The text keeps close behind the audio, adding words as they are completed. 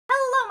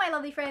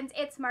lovely friends,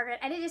 it's Margaret,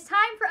 and it is time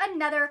for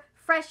another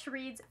Fresh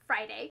Reads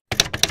Friday.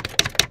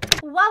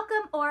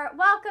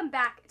 Welcome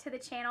back to the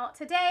channel.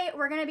 Today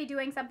we're going to be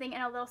doing something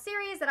in a little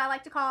series that I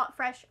like to call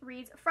Fresh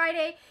Reads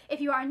Friday. If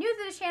you are new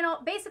to the channel,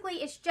 basically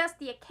it's just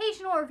the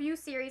occasional review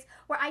series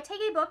where I take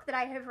a book that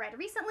I have read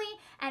recently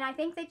and I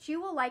think that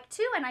you will like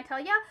too, and I tell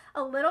you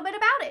a little bit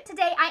about it.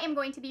 Today I am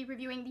going to be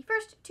reviewing the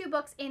first two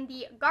books in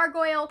the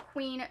Gargoyle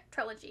Queen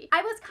trilogy.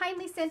 I was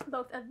kindly sent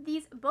both of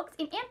these books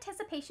in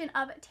anticipation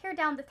of Tear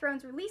Down the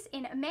Throne's release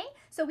in May.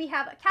 So we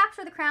have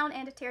Capture the Crown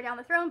and Tear Down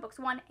the Throne, books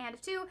 1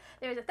 and 2.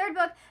 There's a third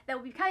book that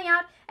will be coming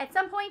out at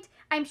some point.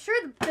 I'm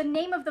sure the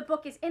name of the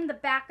book is in the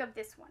back of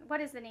this one. What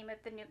is the name of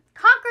the new?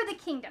 Conquer the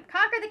Kingdom.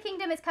 Conquer the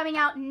Kingdom is coming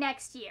out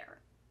next year.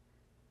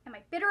 Am I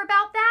bitter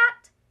about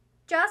that?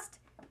 Just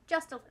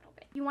a little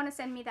bit. You want to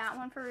send me that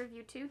one for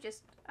review too?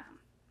 Just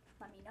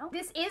let me know.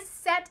 This is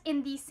set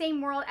in the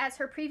same world as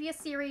her previous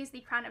series,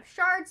 the Crown of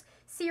Shards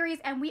series,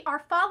 and we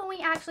are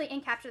following, actually in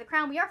Capture the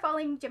Crown, we are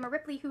following Gemma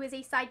Ripley, who is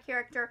a side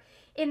character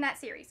in that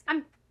series.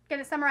 I'm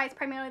going to summarize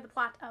primarily the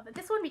plot of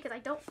this one because I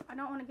don't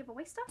want to give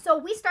away stuff. So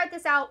we start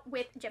this out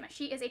with Gemma.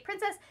 She is a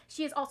princess.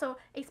 She is also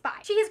a spy.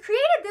 She has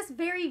created this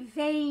very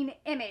vain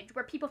image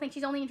where people think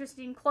she's only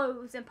interested in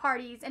clothes and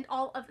parties and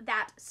all of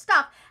that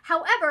stuff.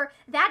 However,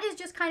 that is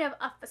just kind of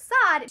a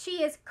facade.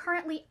 She is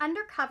currently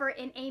undercover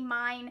in a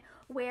mine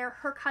where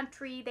her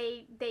country,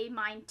 they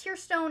mine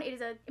tearstone. It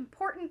is an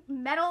important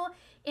metal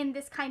in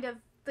this kind of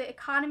the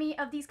economy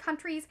of these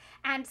countries,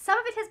 and some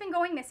of it has been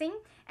going missing,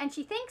 and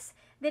she thinks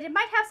that it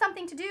might have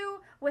something to do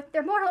with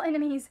their mortal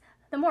enemies,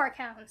 the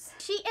Morricones.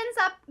 She ends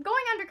up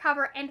going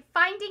undercover and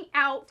finding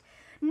out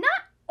not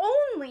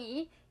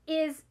only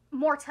is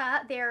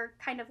Morta, they're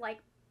kind of like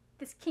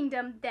this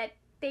kingdom that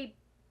they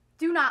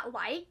do not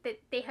like,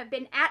 that they have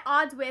been at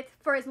odds with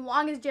for as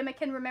long as Gemma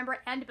can remember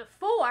and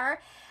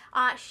before,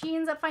 she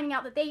ends up finding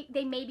out that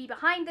they may be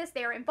behind this,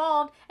 they are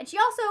involved, and she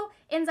also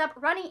ends up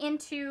running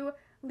into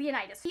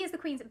Leonidas. He is the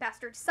queen's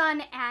bastard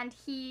son, and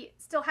he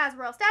still has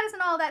royal status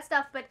and all that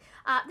stuff, but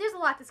there's a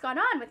lot that's gone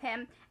on with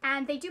him,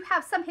 and they do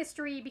have some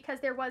history because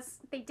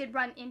they did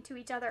run into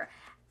each other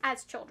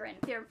as children.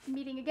 They're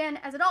meeting again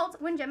as adults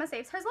when Gemma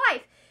saves her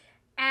life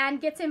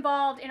and gets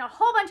involved in a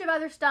whole bunch of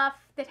other stuff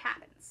that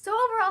happens. So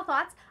overall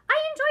thoughts,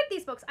 I enjoyed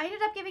these books. I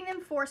ended up giving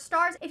them 4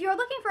 stars. If you're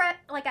looking for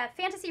a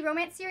fantasy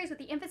romance series with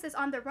the emphasis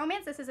on the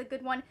romance, this is a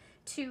good one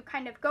to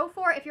kind of go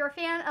for. If you're a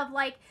fan of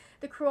like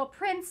The Cruel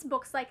Prince,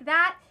 books like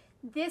that,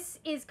 this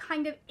is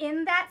kind of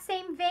in that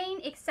same vein,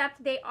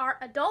 except they are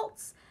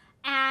adults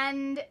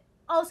and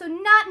also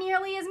not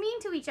nearly as mean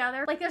to each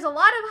other. Like, there's a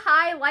lot of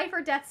high life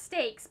or death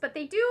stakes, but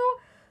they do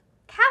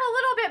have a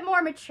little bit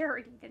more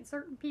maturity than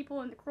certain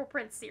people in the Cruel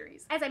Prince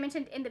series. As I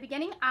mentioned in the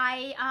beginning,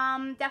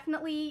 I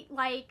definitely,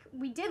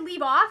 we did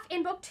leave off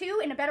in book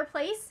 2 in a better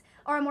place,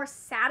 or a more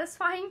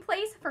satisfying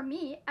place for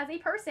me as a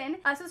person.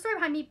 So the story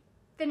behind me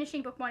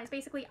finishing book 1 is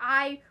basically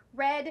I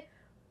read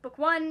book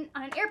 1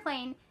 on an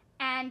airplane,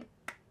 and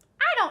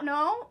I don't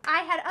know,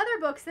 I had other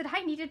books that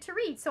I needed to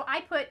read, so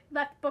I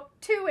left book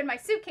 2 in my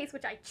suitcase,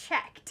 which I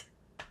checked.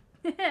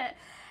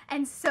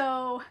 And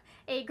so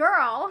a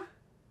girl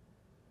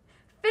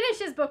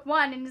finishes book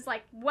 1 and is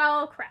like,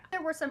 well, crap.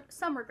 There were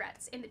some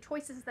regrets in the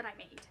choices that I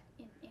made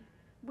in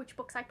which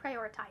books I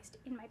prioritized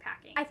in my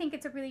packing. I think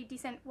it's a really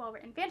decent,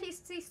 well-written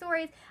fantasy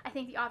stories. I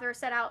think the author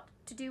set out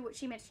to do what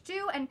she meant to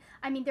do, and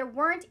I mean, there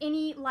weren't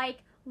any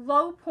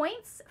low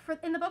points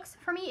in the books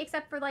for me,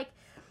 except for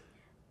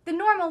the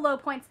normal low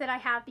points that I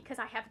have because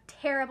I have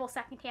terrible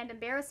secondhand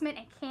embarrassment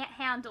and can't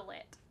handle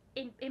it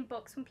in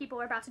books when people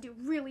are about to do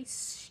really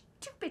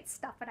stupid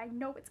stuff and I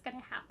know it's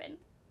gonna happen.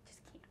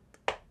 Just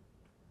can't.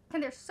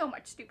 And there's so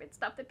much stupid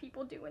stuff that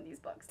people do in these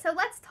books. So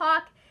let's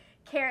talk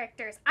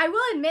characters. I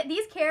will admit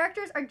these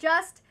characters are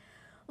just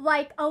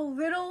a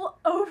little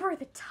over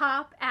the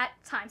top at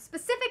times.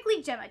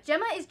 Specifically Gemma.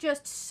 Gemma is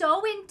just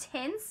so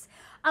intense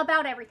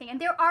about everything, and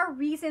there are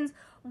reasons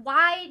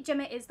why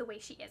Gemma is the way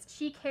she is.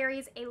 She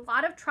carries a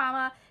lot of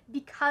trauma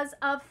because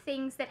of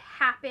things that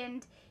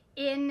happened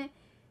in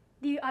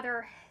the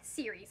other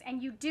series,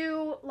 and you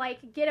do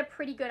get a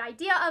pretty good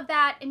idea of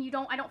that, and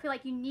I don't feel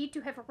like you need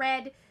to have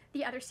read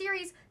the other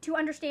series to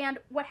understand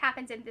what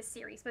happens in this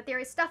series. But there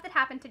is stuff that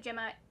happened to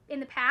Gemma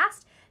in the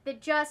past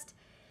that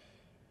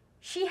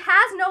she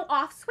has no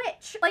off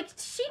switch. She knows how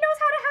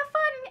to have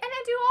fun and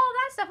do all of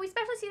that stuff. We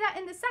especially see that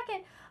in the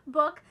second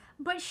book,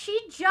 but she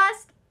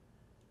just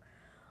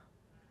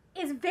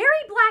is very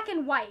black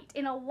and white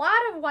in a lot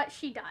of what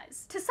she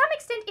does. To some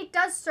extent, it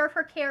does serve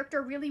her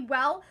character really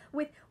well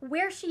with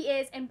where she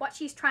is and what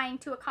she's trying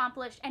to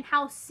accomplish and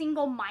how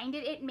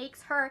single-minded it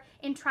makes her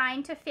in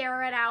trying to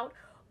ferret out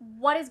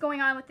what is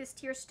going on with this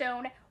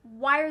tearstone,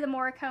 why are the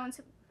Morricones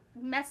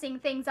messing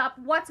things up,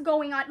 what's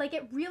going on.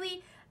 It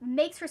really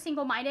makes her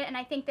single-minded, and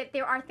I think that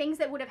there are things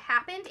that would have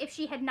happened if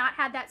she had not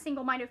had that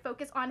single-minded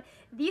focus on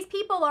these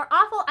people are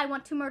awful, I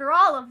want to murder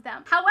all of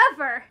them.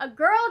 However, a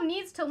girl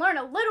needs to learn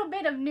a little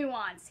bit of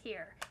nuance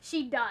here.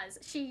 She does.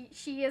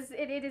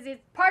 It is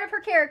part of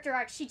her character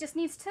arc. She just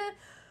needs to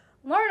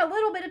learn a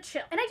little bit of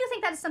chill. And I do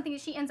think that is something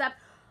that she ends up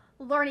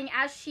learning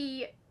as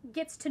she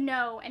gets to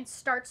know and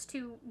starts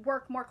to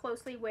work more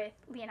closely with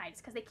Leonidas,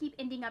 because they keep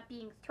ending up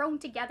being thrown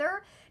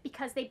together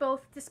because they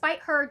both, despite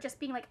her just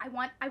being like, I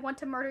want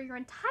to murder your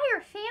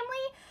entire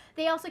family,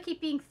 they also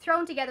keep being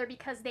thrown together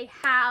because they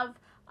have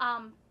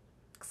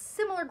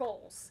similar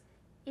goals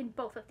in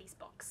both of these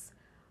books,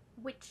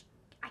 which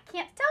I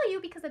can't tell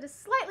you because it is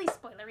slightly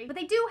spoilery, but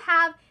they do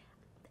have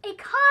a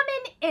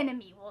common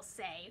enemy, we'll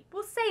say.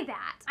 We'll say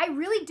that. I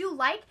really do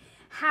like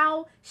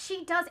how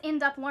she does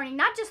end up learning,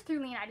 not just through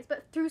Leonidas,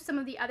 but through some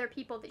of the other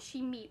people that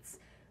she meets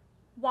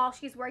while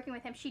she's working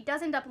with him. She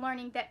does end up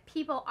learning that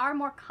people are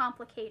more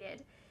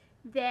complicated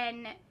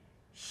than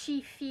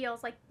she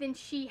feels that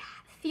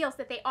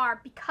they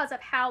are, because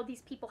of how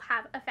these people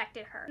have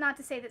affected her. Not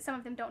to say that some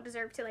of them don't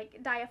deserve to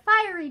like die a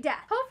fiery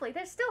death. Hopefully,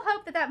 there's still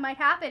hope that that might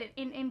happen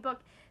in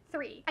book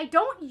 3. I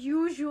don't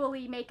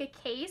usually make a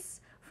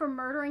case for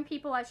murdering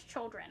people as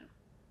children,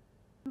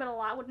 but a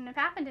lot wouldn't have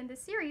happened in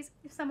this series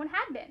if someone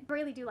had been. I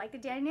really do like the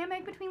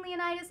dynamic between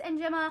Leonidas and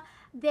Gemma.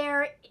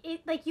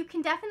 You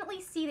can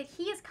definitely see that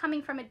he is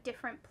coming from a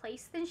different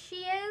place than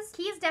she is.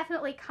 He is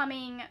definitely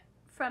coming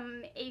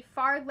from a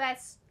far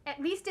less, at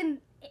least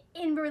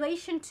in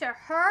relation to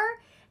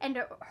her and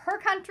her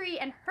country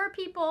and her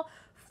people,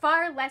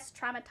 far less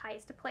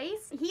traumatized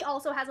place. He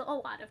also has a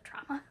lot of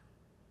trauma,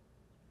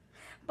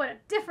 but a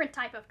different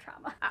type of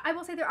trauma. I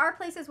will say there are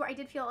places where I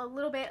did feel a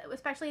little bit,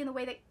 especially in the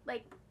way that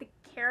like the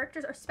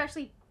characters, or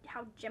especially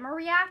how Gemma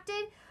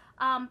reacted,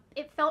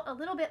 it felt a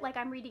little bit like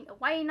I'm reading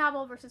a YA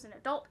novel versus an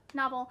adult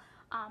novel.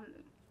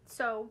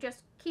 So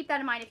just keep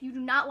that in mind. If you do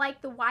not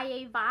like the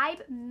YA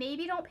vibe,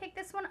 maybe don't pick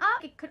this one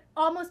up. It could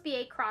almost be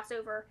a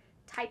crossover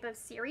type of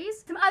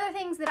series. Some other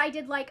things that I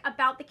did like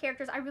about the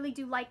characters, I really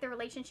do like the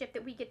relationship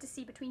that we get to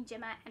see between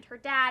Gemma and her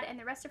dad and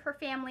the rest of her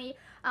family.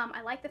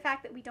 I like the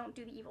fact that we don't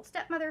do the evil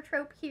stepmother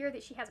trope here,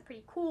 that she has a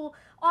pretty cool,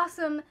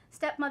 awesome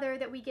stepmother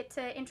that we get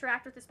to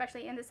interact with,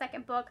 especially in the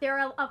second book. There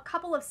are a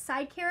couple of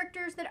side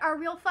characters that are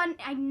real fun.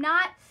 I'm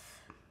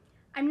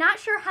not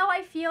sure how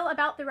I feel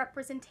about the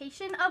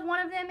representation of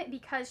one of them,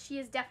 because she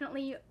is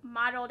definitely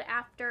modeled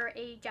after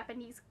a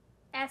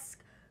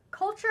Japanese-esque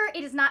culture.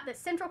 It is not the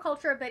central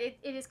culture, but it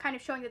is kind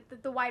of showing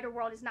that the wider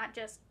world is not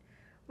just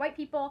white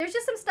people. There's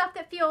just some stuff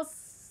that feels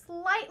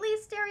slightly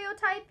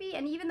stereotypy,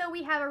 and even though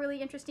we have a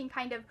really interesting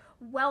kind of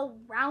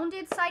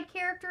well-rounded side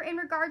character in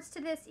regards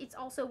to this, it's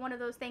also one of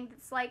those things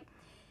that's like,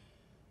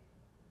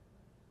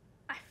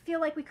 I feel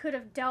like we could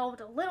have delved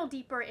a little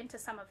deeper into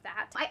some of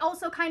that. I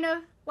also kind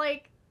of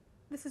like,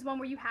 this is one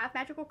where you have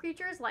magical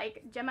creatures,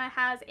 like Gemma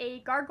has a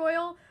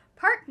gargoyle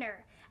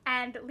partner,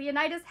 and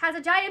Leonidas has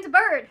a giant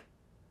bird.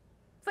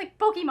 It's like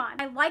Pokemon.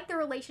 I like the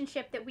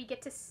relationship that we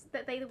get to,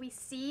 that we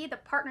see, the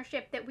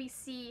partnership that we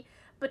see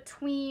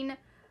between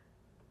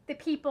the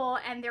people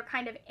and their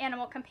kind of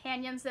animal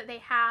companions that they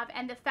have,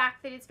 and the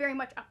fact that it's very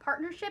much a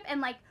partnership,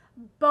 and like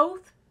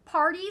both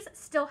parties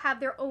still have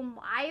their own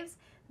lives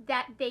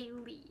that they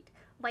lead.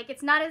 Like,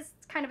 it's not as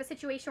kind of a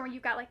situation where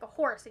you've got like a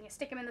horse and you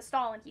stick him in the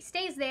stall and he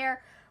stays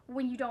there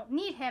when you don't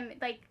need him.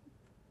 Like,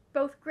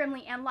 both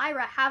Grimly and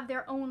Lyra have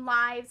their own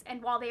lives,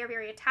 and while they are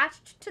very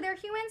attached to their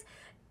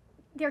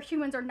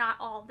humans are not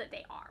all that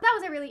they are. That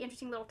was a really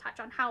interesting little touch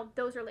on how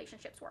those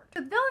relationships work.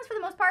 The villains, for the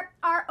most part,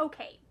 are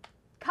okay.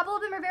 A couple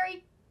of them are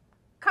very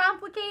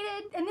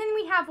complicated, and then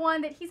we have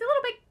one that he's a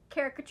little bit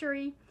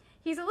caricature-y.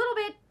 He's a little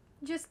bit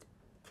just,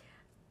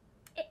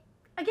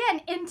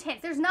 again,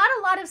 intense. There's not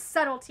a lot of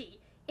subtlety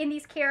in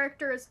these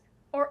characters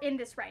or in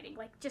this writing,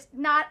 like, just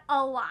not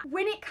a lot.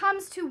 When it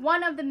comes to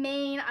one of the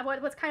main,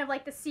 what's kind of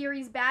like the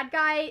series bad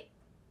guy,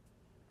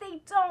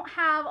 they don't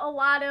have a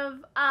lot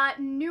of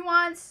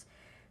nuance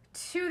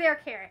to their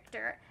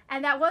character.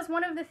 And that was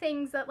one of the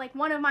things that, like,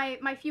 one of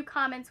my few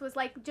comments was,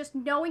 like, just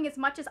knowing as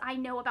much as I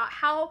know about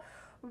how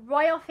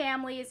royal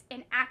families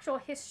in actual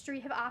history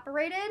have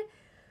operated,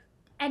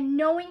 and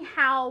knowing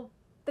how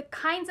the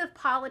kinds of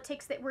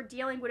politics that we're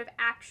dealing would have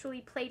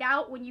actually played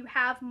out when you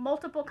have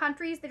multiple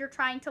countries that are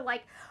trying to,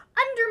 like,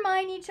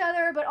 undermine each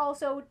other, but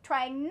also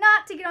trying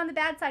not to get on the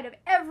bad side of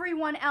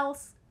everyone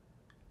else.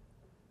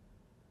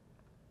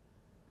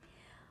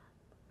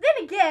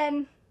 Then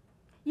again,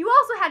 you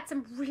also had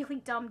some really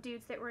dumb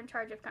dudes that were in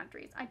charge of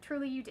countries.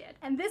 You did.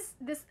 And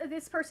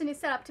this person is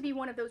set up to be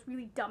one of those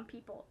really dumb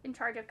people in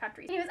charge of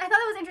countries. Anyways, I thought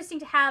it was interesting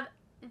to have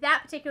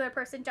that particular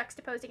person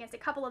juxtaposed against a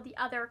couple of the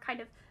other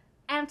kind of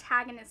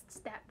antagonists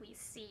that we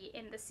see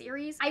in the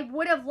series. I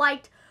would have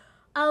liked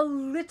a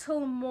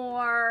little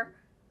more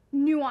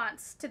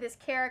nuance to this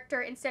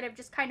character instead of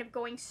just kind of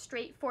going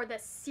straight for the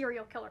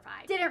serial killer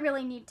vibe. Didn't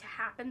really need to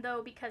happen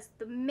though, because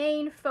the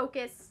main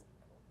focus,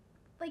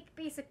 like,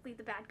 basically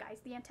the bad guys,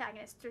 the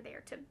antagonists, are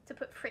there to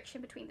put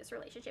friction between this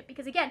relationship,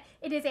 because again,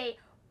 it is a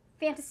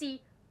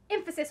fantasy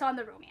emphasis on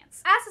the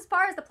romance. As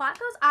far as the plot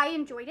goes, I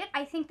enjoyed it.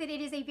 I think that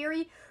it is a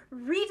very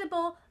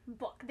readable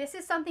book. This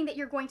is something that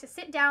you're going to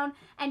sit down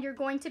and you're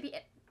going to be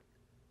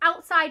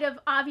outside of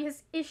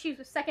obvious issues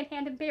with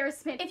secondhand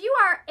embarrassment. If you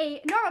are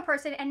a normal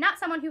person and not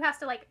someone who has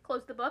to like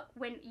close the book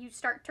when you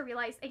start to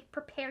realize and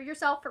prepare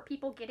yourself for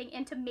people getting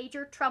into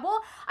major trouble,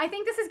 I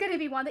think this is going to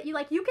be one that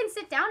you can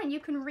sit down and you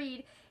can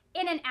read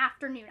in an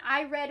afternoon.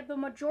 I read the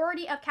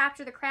majority of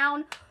Capture the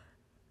Crown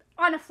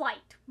on a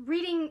flight,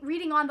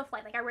 reading on the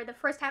flight. Like I read the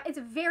first half. It's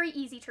very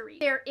easy to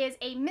read. There is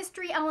a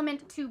mystery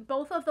element to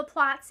both of the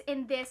plots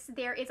in this.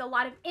 There is a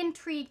lot of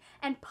intrigue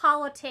and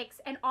politics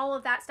and all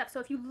of that stuff.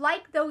 So if you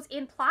like those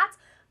in plots,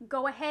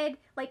 go ahead,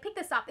 like pick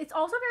this up. It's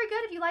also very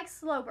good if you like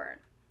slow burn.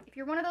 If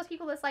you're one of those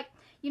people that's like,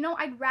 you know,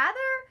 I'd rather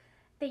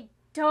they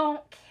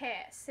don't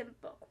kiss in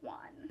book 1.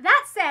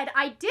 That said,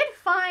 I did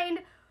find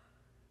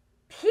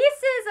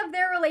pieces of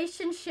their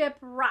relationship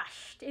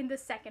rushed in the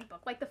second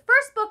book. Like the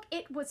first book,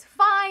 it was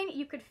fine.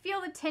 You could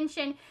feel the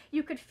tension.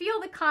 You could feel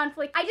the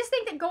conflict. I just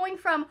think that going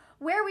from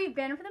where we've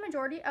been for the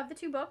majority of the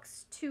 2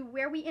 books to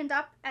where we end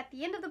up at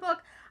the end of the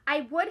book,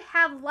 I would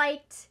have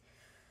liked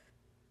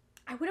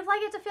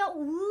it to feel a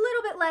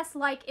little bit less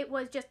like it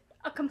was just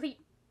a complete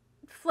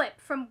flip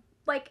from,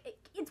 like,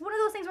 it's one of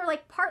those things where,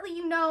 like, partly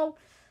you know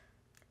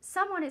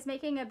someone is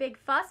making a big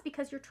fuss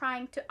because you're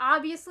trying to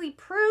obviously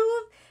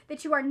prove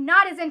that you are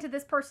not as into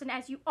this person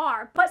as you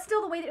are, but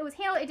still the way that it was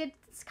handled, it did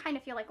kind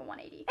of feel like a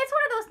 180. It's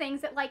one of those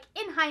things that, like,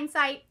 in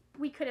hindsight,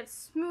 we could have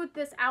smoothed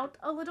this out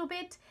a little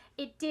bit.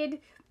 It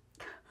did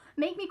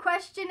make me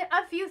question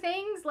a few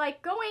things,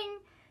 like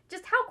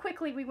just how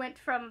quickly we went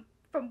from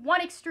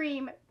one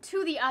extreme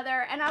to the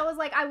other, and I was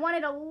like, I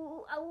wanted a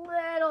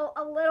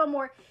little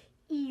more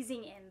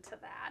easing into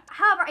that.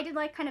 However, I did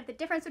like kind of the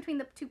difference between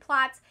the 2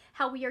 plots,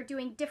 how we are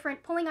doing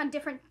pulling on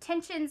different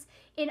tensions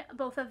in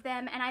both of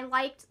them, and I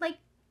liked like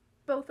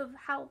both of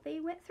how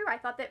they went through. I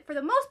thought that for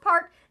the most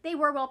part, they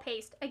were well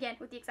paced, again,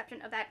 with the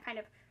exception of that kind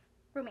of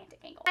romantic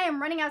angle. I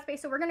am running out of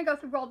space, so we're gonna go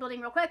through world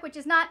building real quick, which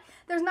is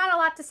there's not a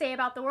lot to say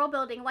about the world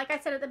building. Like I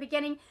said at the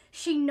beginning,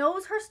 she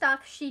knows her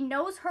stuff, she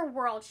knows her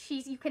world,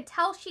 you can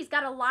tell she's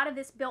got a lot of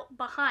this built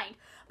behind,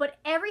 but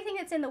everything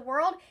that's in the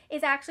world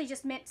is actually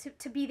just meant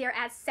to be there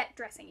as set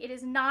dressing. It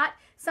is not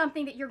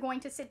something that you're going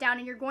to sit down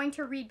and you're going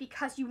to read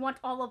because you want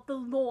all of the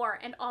lore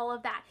and all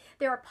of that.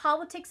 There are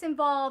politics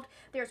involved,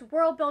 there's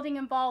world building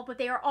involved, but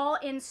they are all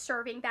in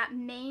serving that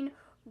main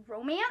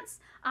romance.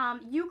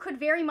 You could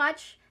very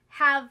much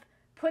have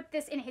put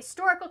this in a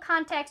historical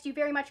context. You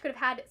very much could have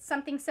had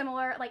something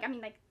similar, like, I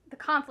mean, like, the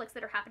conflicts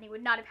that are happening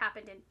would not have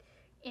happened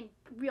in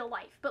real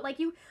life, but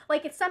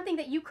it's something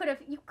that you could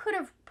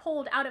have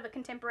pulled out of a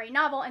contemporary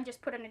novel and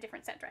just put in a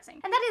different set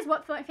dressing. And that is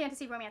what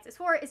fantasy romance is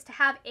for, is to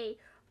have a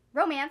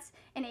romance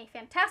in a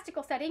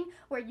fantastical setting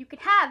where you could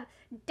have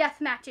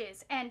death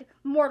matches and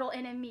mortal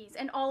enemies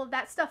and all of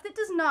that stuff that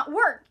does not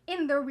work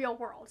in the real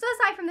world. So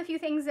aside from the few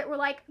things that were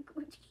like,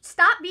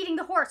 stop beating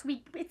the horse,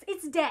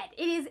 it's dead.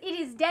 It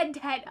is dead.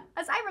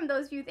 Aside from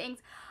those few things,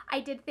 I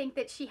did think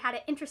that she had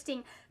an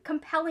interesting,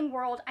 compelling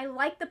world. I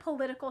liked the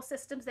political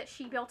systems that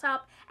she built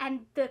up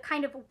and the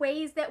kind of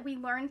ways that we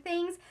learn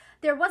things.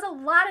 There was a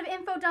lot of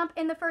info dump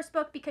in the first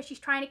book because she's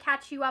trying to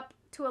catch you up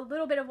to a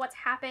little bit of what's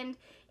happened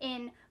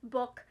in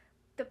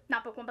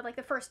not book 1, but like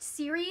the first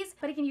series.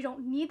 But again, you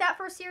don't need that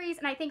first series,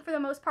 and I think for the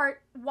most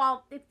part,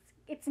 while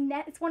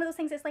it's one of those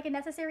things that's like a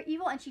necessary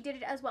evil, and she did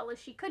it as well as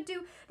she could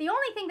do. The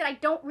only thing that I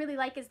don't really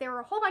like is there were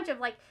a whole bunch of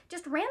like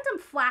just random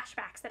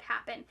flashbacks that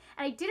happen,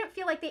 and I didn't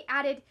feel like they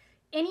added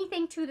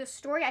anything to the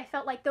story. I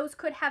felt like those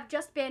could have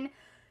just been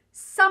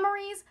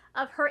summaries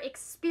of her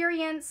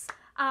experience,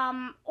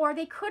 or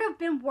they could have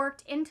been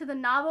worked into the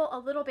novel a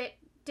little bit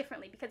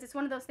differently, because it's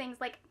one of those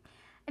things like,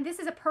 and this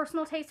is a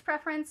personal taste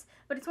preference,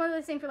 but it's one of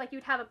those things where like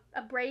you'd have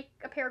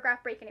a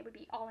paragraph break and it would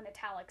be all in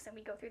italics and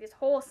we go through this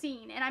whole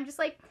scene, and I'm just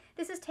like,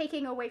 this is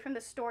taking away from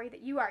the story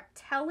that you are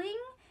telling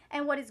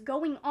and what is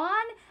going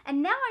on,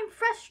 and now I'm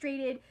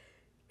frustrated,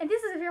 and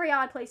this is a very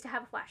odd place to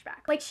have a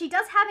flashback. Like, she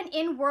does have an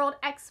in-world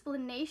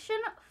explanation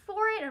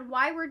for it and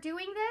why we're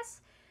doing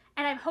this,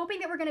 and I'm hoping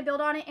that we're going to build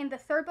on it in the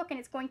 3rd book,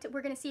 and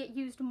we're going to see it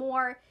used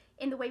more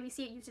in the way we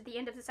see it used at the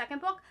end of the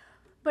 2nd book.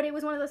 But it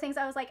was one of those things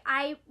I was like,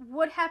 I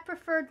would have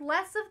preferred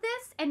less of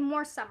this and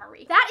more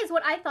summary. That is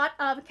what I thought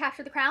of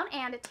Capture the Crown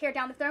and Tear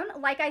Down the Throne.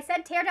 Like I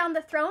said, Tear Down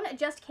the Throne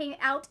just came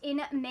out in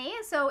May,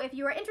 so if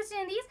you are interested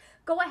in these,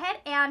 go ahead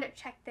and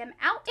check them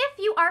out. If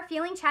you are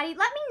feeling chatty,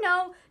 let me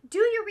know, do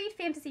you read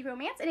fantasy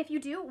romance? And if you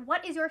do,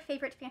 what is your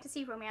favorite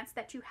fantasy romance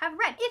that you have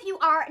read? If you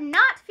are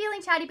not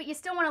feeling chatty, but you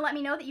still want to let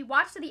me know that you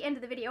watched to the end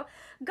of the video,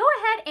 go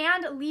ahead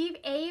and leave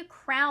a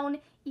crown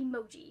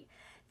emoji.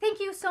 Thank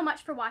you so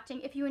much for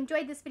watching. If you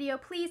enjoyed this video,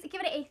 please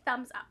give it a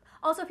thumbs up.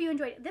 Also, if you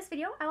enjoyed this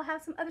video, I will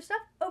have some other stuff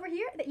over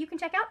here that you can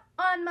check out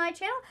on my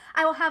channel.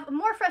 I will have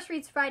more Fresh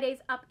Reads Fridays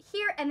up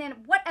here, and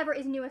then whatever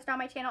is newest on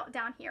my channel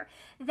down here.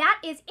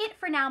 That is it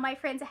for now, my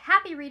friends.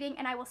 Happy reading,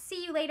 and I will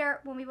see you later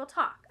when we will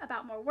talk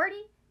about more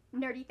wordy,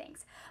 nerdy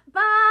things.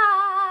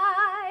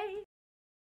 Bye!